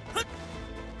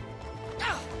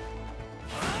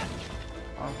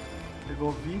 Ó,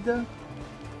 pegou vida.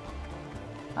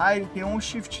 Ah, ele tem um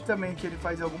shift também, que ele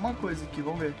faz alguma coisa aqui,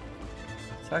 vamos ver.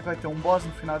 Será que vai ter um boss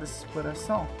no final dessa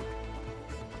exploração?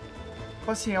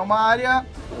 Tipo assim, é uma área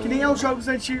que nem aos jogos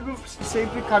antigos,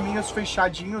 sempre caminhos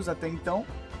fechadinhos até então.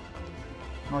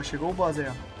 Ó, chegou o boss aí,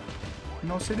 ó.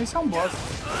 Não sei nem se é um boss.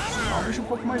 É um bicho um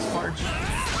pouco mais forte.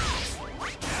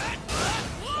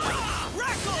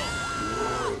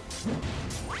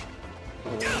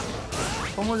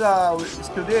 Vamos usar o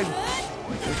skill dele?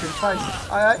 O que ele faz?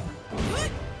 Ai, ai.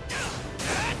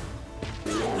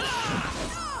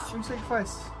 Não sei o que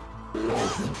faz.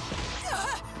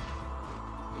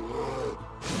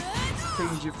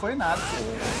 Entendi, foi nada.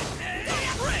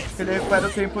 Ele recupera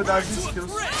o tempo das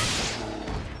skills.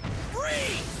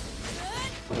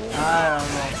 Ah,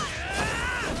 não.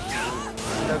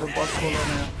 Já do boss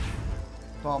rolando, né?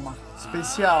 Toma.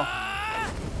 Especial.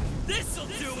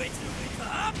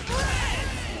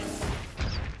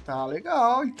 Tá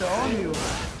legal, então, amigo.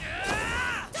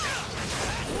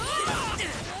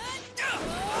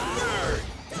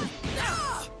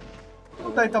 O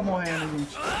Dai tá morrendo,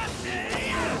 gente.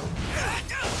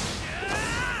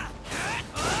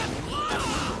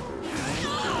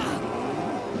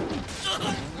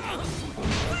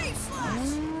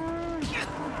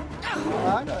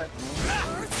 Ah, galera.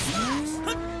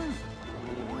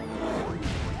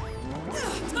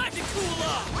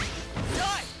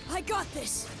 I got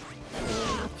this.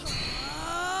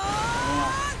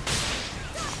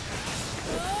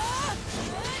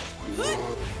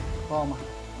 Toma.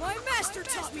 My master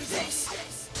taught me this.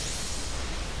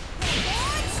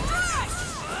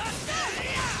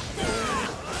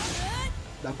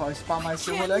 Dá pra spamar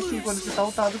esse rolê aqui quando você tá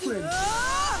ultado com ele.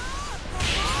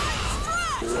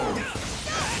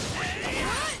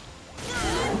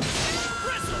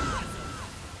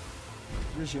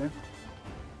 GG.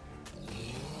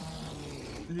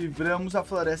 Livramos a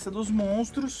floresta dos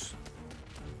monstros.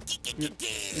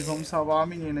 E vamos salvar a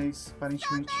menina, isso,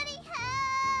 aparentemente.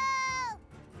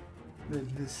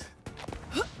 Beleza.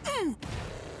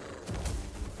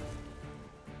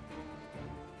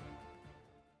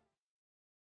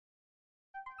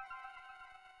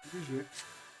 GG.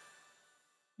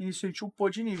 Isso, a gente upou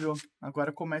de nível.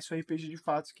 Agora começa o RPG de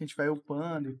fato, que a gente vai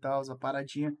upando e tal, a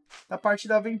paradinha. Da parte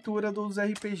da aventura dos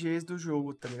RPGs do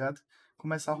jogo, tá ligado?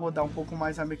 Começar a rodar um pouco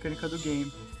mais a mecânica do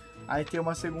game. Aí tem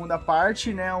uma segunda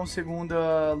parte, né? Uma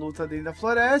segunda luta dentro da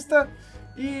floresta.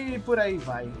 e por aí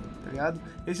vai, tá ligado?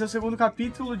 Esse é o segundo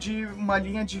capítulo de uma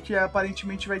linha de que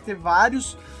aparentemente vai ter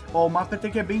vários. Ó, o mapa até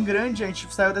que é bem grande, a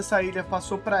gente saiu dessa ilha,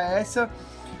 passou pra essa.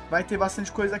 Vai ter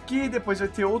bastante coisa aqui, depois vai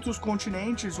ter outros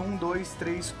continentes, 1, 2,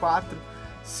 3, 4,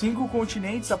 5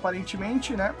 continentes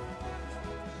aparentemente, né?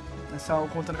 Essa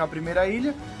contando com a primeira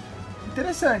ilha.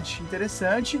 Interessante,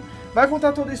 interessante. Vai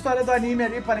contar toda a história do anime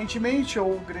ali, aparentemente,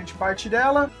 ou grande parte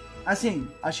dela. Assim,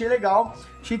 achei legal,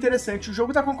 achei interessante. O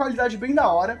jogo tá com qualidade bem da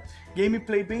hora,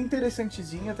 gameplay bem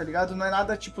interessantezinha, tá ligado? Não é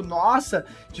nada tipo, nossa,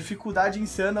 dificuldade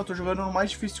insana, eu tô jogando no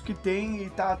mais difícil que tem e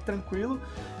tá tranquilo.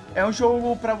 É um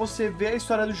jogo pra você ver a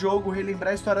história do jogo,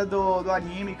 relembrar a história do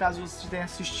anime, caso você tenha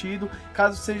assistido.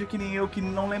 Caso seja que nem eu, que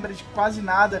não lembra de quase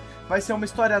nada, vai ser uma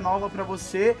história nova pra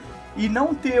você. E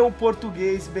não ter o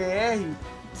português BR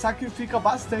sacrifica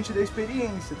bastante da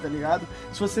experiência, tá ligado?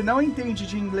 Se você não entende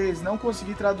de inglês, não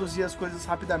conseguir traduzir as coisas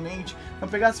rapidamente, não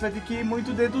pegar, você vai ter que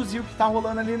muito deduzir o que tá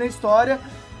rolando ali na história.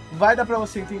 Vai dar pra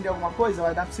você entender alguma coisa?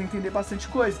 Vai dar pra você entender bastante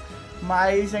coisa,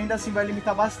 mas ainda assim vai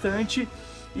limitar bastante.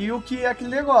 E o que é aquele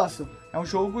negócio? É um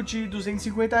jogo de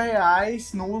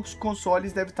R$250, nos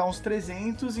consoles deve estar uns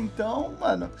 300, então,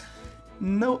 mano,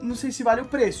 não sei se vale o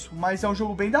preço, mas é um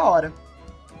jogo bem da hora,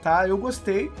 tá? Eu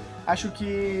gostei, acho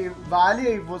que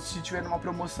vale, se tiver numa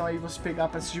promoção aí, você pegar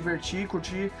pra se divertir,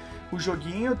 curtir o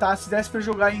joguinho, tá? Se desse pra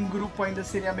jogar em grupo ainda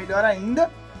seria melhor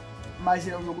ainda, mas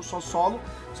ele é um jogo só solo,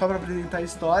 só pra apresentar a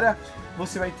história.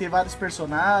 Você vai ter vários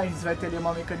personagens, vai ter ali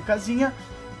uma mecânicazinha.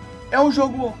 É um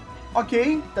jogo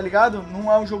ok, tá ligado? Não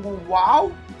é um jogo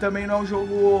uau, também não é um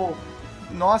jogo,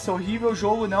 nossa, horrível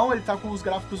jogo, não. Ele tá com os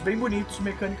gráficos bem bonitos,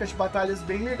 mecânicas de batalhas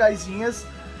bem legaisinhas,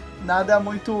 nada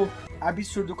muito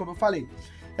absurdo, como eu falei.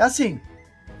 É assim,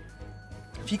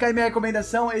 fica aí minha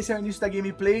recomendação, esse é o início da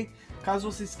gameplay. Caso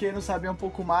vocês queiram saber um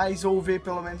pouco mais ou ver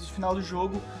pelo menos o final do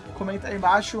jogo, comenta aí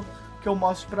embaixo que eu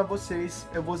mostro pra vocês.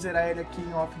 Eu vou zerar ele aqui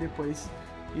em off depois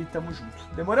e tamo junto.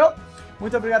 Demorou?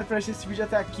 Muito obrigado por assistir esse vídeo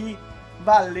até aqui.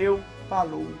 Valeu,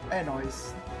 falou, é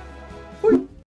nóis. Fui!